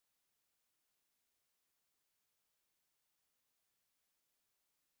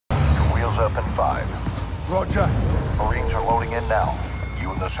up in 5. Roger. Marines are loading in now.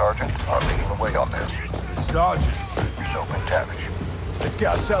 You and the sergeant are leading the way on this. The sergeant. Soap and Tavish. Let's get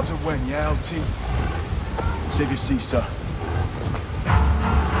ourselves a win, yeah, LT? Save your seat, sir.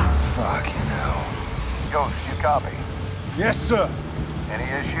 Fucking hell. Ghost, you copy? Yes, sir. Any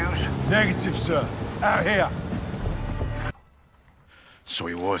issues? Negative, sir. Out here. So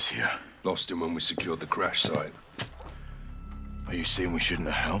he was here. Lost him when we secured the crash site. Are you saying we shouldn't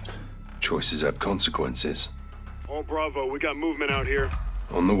have helped? Choices have consequences. All Bravo, we got movement out here.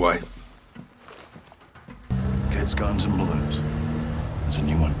 On the way. Kids, guns, and balloons. There's a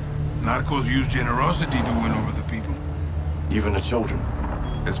new one. Narcos use generosity to win over the people. Even the children.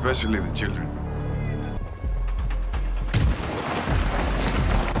 Especially the children.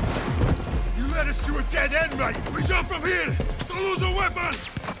 You led us to a dead end, mate. We jump from here. Don't lose a weapon.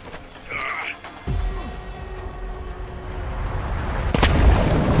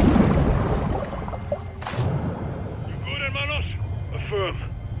 You good, hermanos? Affirm.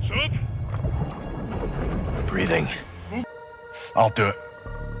 Sup? Breathing. I'll do it.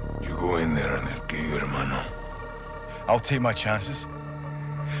 You go in there and they'll kill you, hermano. I'll take my chances.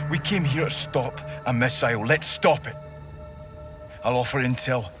 We came here to stop a missile. Let's stop it. I'll offer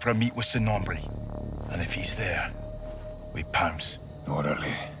intel for a meet with Sinombre. And if he's there, we pounce.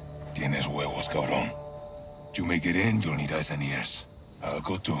 Órale. Tienes huevos, cabrón. You make it in, you'll need eyes and ears. I'll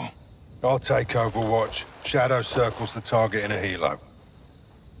go too. I'll take Overwatch. Shadow circles the target in a helo.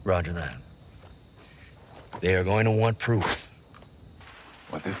 Roger that. They are going to want proof.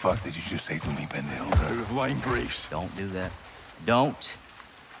 What the fuck did you just say to me, pendejo? Out of line briefs. Don't do that. Don't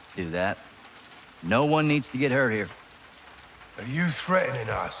do that. No one needs to get hurt here. Are you threatening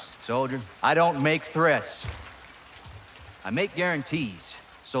us? Soldier, I don't make threats. I make guarantees.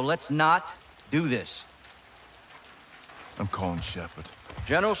 So let's not do this. I'm calling Shepard.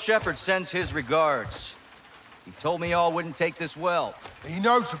 General Shepard sends his regards. He told me y'all wouldn't take this well. He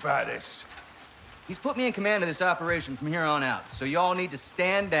knows about this. He's put me in command of this operation from here on out. So y'all need to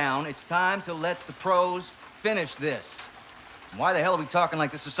stand down. It's time to let the pros finish this. Why the hell are we talking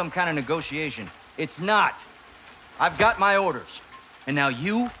like this is some kind of negotiation? It's not. I've got my orders. And now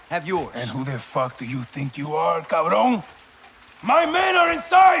you have yours. And who the fuck do you think you are, cabrón? My men are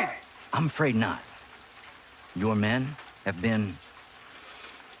inside! I'm afraid not. Your men have been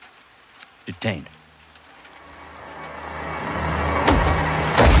detained.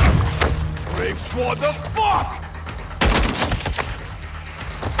 Graves, what the fuck?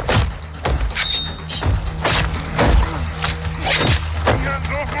 Hands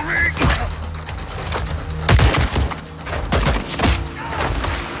off of me!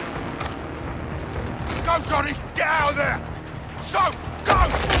 Go, Johnny! Get out of there! So, go!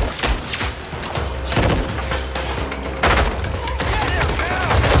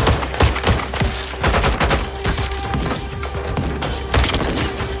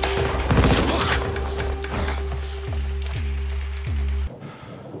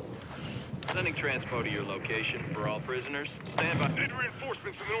 Sending transpo to your location for all prisoners. Stand by. Need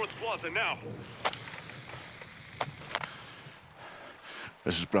reinforcements from the North Plaza now.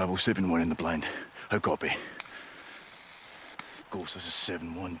 This is Bravo 7-1 in the blind. How copy? Ghost, this is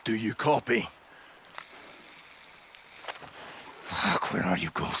 7-1. Do you copy? Fuck, where are you,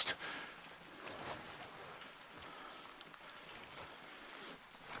 Ghost?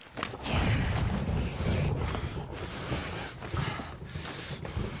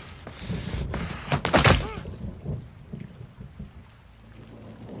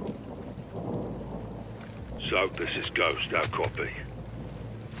 So, this is Ghost, our copy.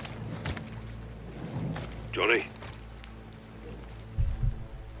 Johnny?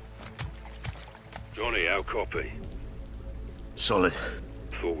 Johnny, our copy. Solid.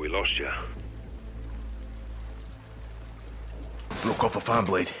 Thought we lost you. Broke off a fan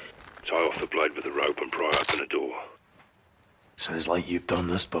blade. Tie off the blade with a rope and pry open a door. Sounds like you've done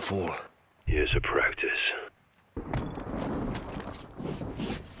this before. Years of practice.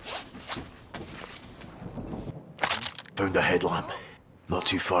 Found a headlamp. Not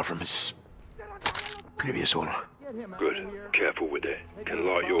too far from his previous owner. Good. Careful with it. Can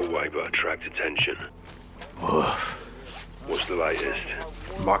light your way but attract attention. Ugh. What's the latest?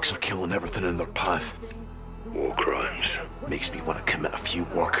 Marks are killing everything in their path. War crimes. Makes me want to commit a few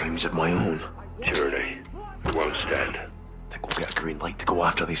war crimes of my own. Tyranny. It won't stand. Think we'll get a green light to go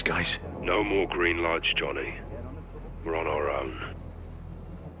after these guys? No more green lights, Johnny. We're on our own.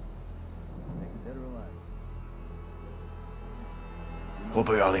 What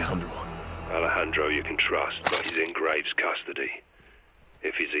about Alejandro? Alejandro you can trust, but he's in Graves' custody.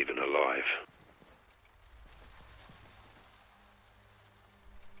 If he's even alive.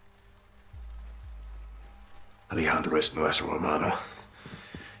 Alejandro es nuestro hermano.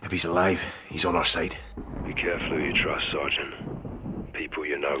 If he's alive, he's on our side. Be careful who you trust, Sergeant. People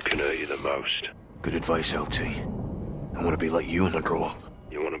you know can hurt you the most. Good advice, LT. I want to be like you when I grow up.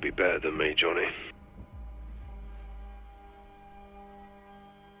 You want to be better than me, Johnny.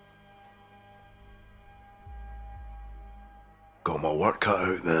 Got my work cut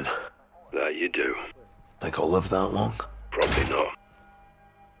out then. That you do. Think I'll live that long? Probably not.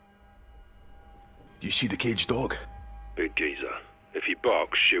 You see the caged dog? Big geezer. If he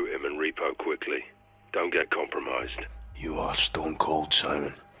barks, shoot him and repo quickly. Don't get compromised. You are stone cold,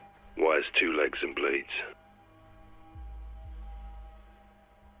 Simon. Wires 2 legs and bleeds.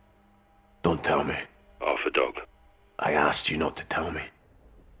 Don't tell me. Half a dog. I asked you not to tell me.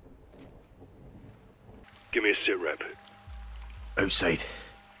 Give me a sit rep. Outside.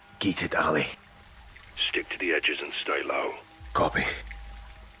 Gated alley. Stick to the edges and stay low. Copy.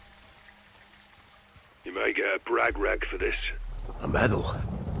 You may get a brag rag for this. A medal?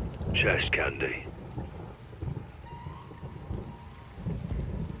 Chest candy.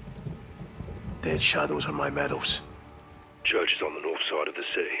 Dead shadows are my medals. Church is on the north side of the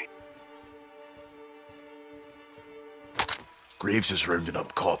city. Graves is rounding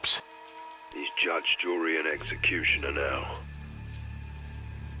up cops. He's judge, jury, and executioner now.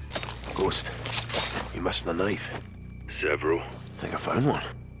 Ghost, you missing a knife? Several. Think I found one.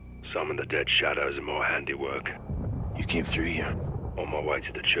 Some of the dead shadows are my handiwork. You came through here, On my way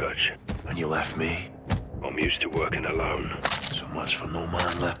to the church. and you left me. I'm used to working alone. So much for no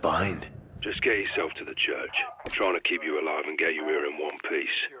man left behind. Just get yourself to the church. I'm trying to keep you alive and get you here in one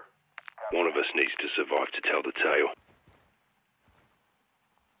piece. One of us needs to survive to tell the tale.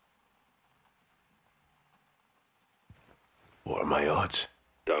 What are my odds?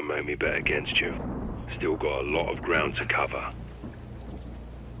 Don't make me bet against you. Still got a lot of ground to cover.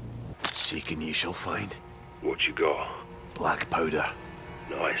 Seek and ye shall find. What you got? Black powder.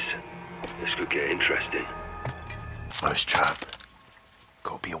 Nice. This could get interesting. Mousetrap.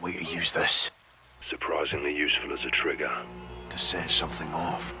 Gotta be a way to use this. Surprisingly useful as a trigger. To set something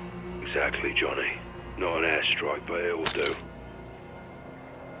off. Exactly, Johnny. Not an airstrike, but it'll do.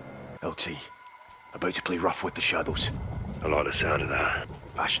 LT. About to play rough with the shadows. I like the sound of that.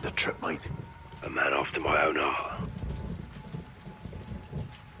 Fashion a trip mine. A man after my own heart.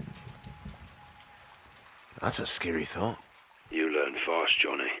 That's a scary thought. You learn fast,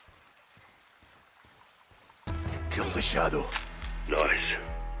 Johnny. Kill the shadow. Nice.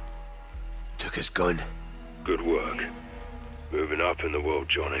 Took his gun. Good work. Moving up in the world,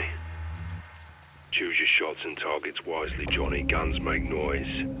 Johnny. Choose your shots and targets wisely, Johnny. Guns make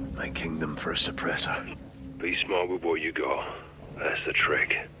noise. My kingdom for a suppressor. Be smart with what you got. That's the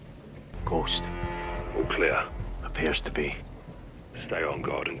trick. Ghost. All clear. Appears to be. Stay on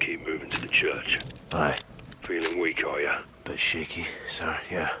guard and keep moving to the church. Aye. Feeling weak, are ya? Bit shaky, sir,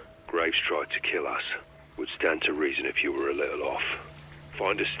 yeah. Graves tried to kill us. Would stand to reason if you were a little off.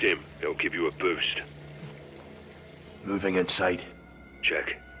 Find a stim. It'll give you a boost. Moving inside.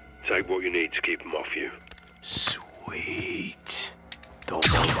 Check. Take what you need to keep them off you. Sweet. Don't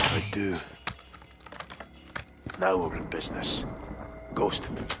know what I do. Now we're in business. Ghost.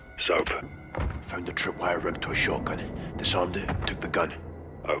 Soap. Found the tripwire rigged to a shotgun. Disarmed it, took the gun.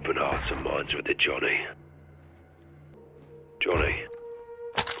 Open hearts and minds with it, Johnny. Johnny.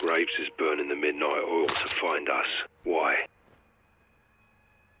 Graves is burning the midnight oil to find us. Why?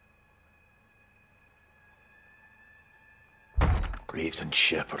 Graves and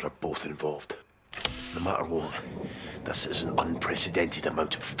Shepard are both involved. No matter what, this is an unprecedented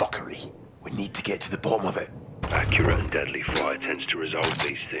amount of fuckery. We need to get to the bottom of it. Accurate and deadly fire tends to resolve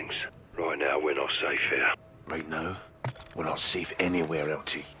these things. Right now, we're not safe here. Right now, we're not safe anywhere,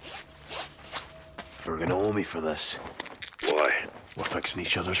 LT. If we're gonna owe me for this, Why? we're fixing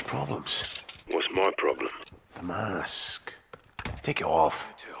each other's problems. What's my problem? The mask. Take it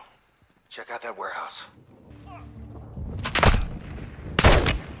off. Check out that warehouse.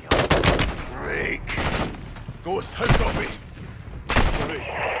 Break. Ghost, how copy? Johnny,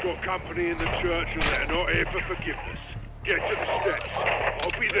 got company in the church and they're not here for forgiveness. Get to the steps.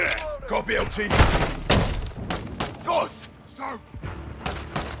 I'll be there. Copy, LT. Ghost! So.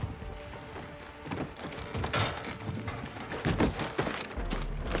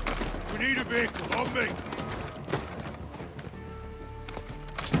 We need a vehicle, on me.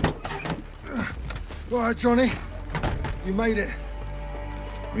 All right, Johnny. You made it.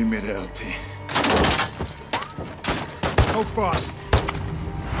 We made it, LT. Hold fast.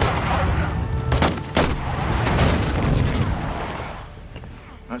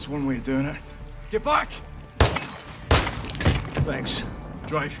 That's one way of doing it. Get back! Thanks.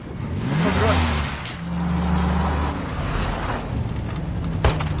 Drive. Under us.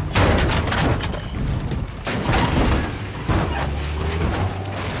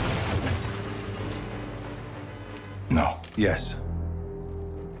 Yes.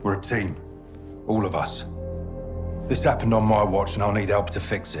 We're a team. All of us. This happened on my watch, and I'll need help to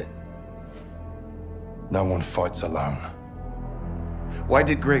fix it. No one fights alone. Why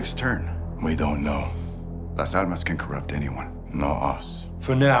did Graves turn? We don't know. Las Almas can corrupt anyone, not us.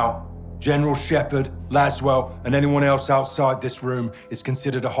 For now, General Shepard, Laswell, and anyone else outside this room is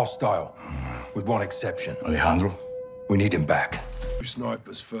considered a hostile. With one exception. Alejandro? We need him back. Two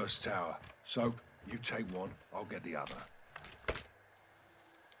snipers, first tower. So, you take one, I'll get the other.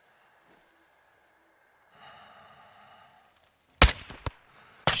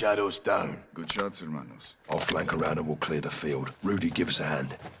 Shadows down. Good shots, hermanos. I'll flank around and we'll clear the field. Rudy, give us a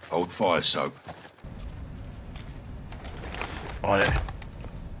hand. Hold fire, Soap. On it.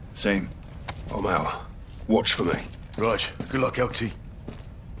 Same. I'm out. Watch for me. Raj, good luck, LT.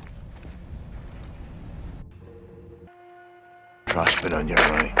 Trash bin on your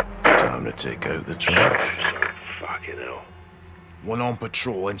right. Time to take out the trash. Fucking hell. One on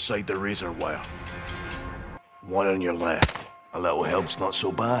patrol inside the razor wire. One on your left. A little help's not so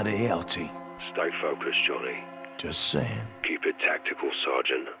bad, eh, LT? Stay focused, Johnny. Just saying. Keep it tactical,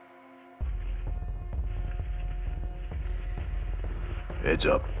 Sergeant. Heads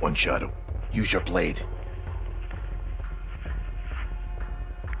up, one shadow. Use your blade.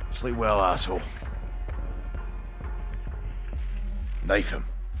 Sleep well, asshole. Knife him.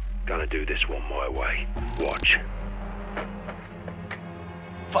 Gonna do this one my way. Watch.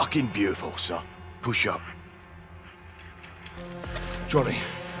 Fucking beautiful, son. Push up. Johnny,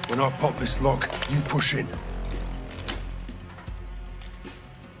 when I pop this lock, you push in.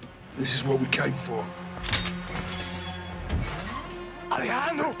 This is what we came for.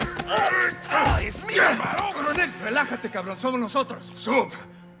 Alejandro! ¡Es mío, hermano! Coronel, relájate, cabrón. Somos nosotros. Soap!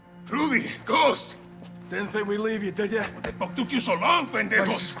 Rudy! Ghost! Didn't think we'd leave you, did you? The fuck took you so long, pendejos?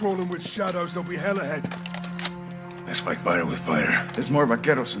 Place is crawling with shadows. There'll be hell ahead. Let's fight fire with fire. There's more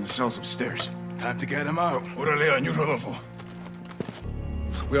vaqueros in the cells upstairs. Time to get them out. Órale, and you, Rodolfo.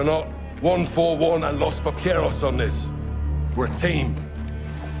 We are not 1-4-1 and Los Vaqueros on this. We're a team.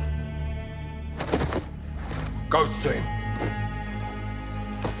 Ghost team.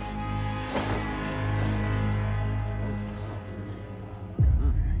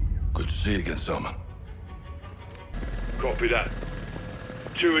 Good to see you again, Salman. Copy that.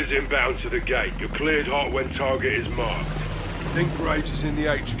 2 is inbound to the gate. You're cleared hot when target is marked. Think Graves is in the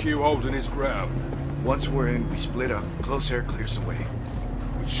HQ holding his ground. Once we're in, we split up. Close air clears the way.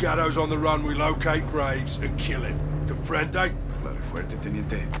 With shadows on the run, we locate Graves and kill him. Comprende? Claro y fuerte,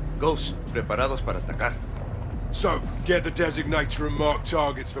 teniente. Ghosts, preparados para atacar. So, get the designator and mark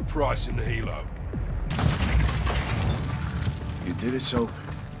targets for Price in the helo. You did it, Soap.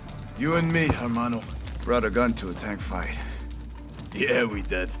 You and me, hermano. Brought a gun to a tank fight. Yeah, we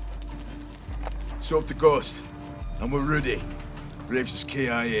did. Soap the Ghost. And we're Rudy. Graves is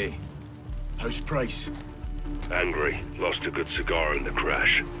KIA. How's Price? Angry. Lost a good cigar in the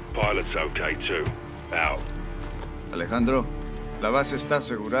crash. Pilot's okay too. Out. Alejandro, la base está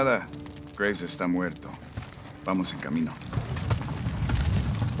asegurada. Graves está muerto. Vamos en camino.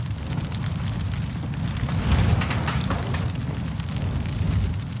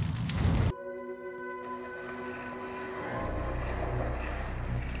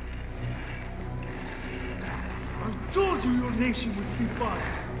 I told you your nation would see fire.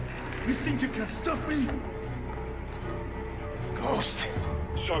 You think you can stop me? Ghost.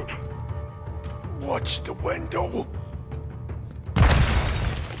 Soap. Watch the window.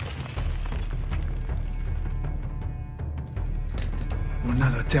 We're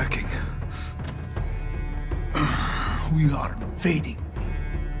not attacking. We are invading.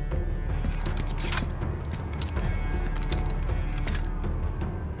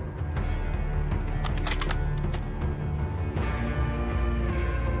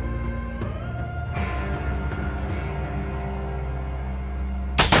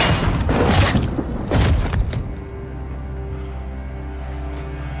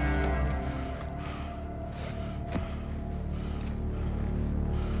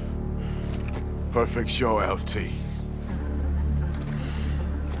 Perfect show, LT.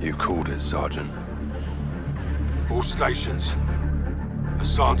 You called it, Sergeant. All stations.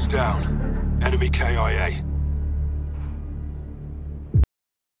 Hassan's down. Enemy KIA.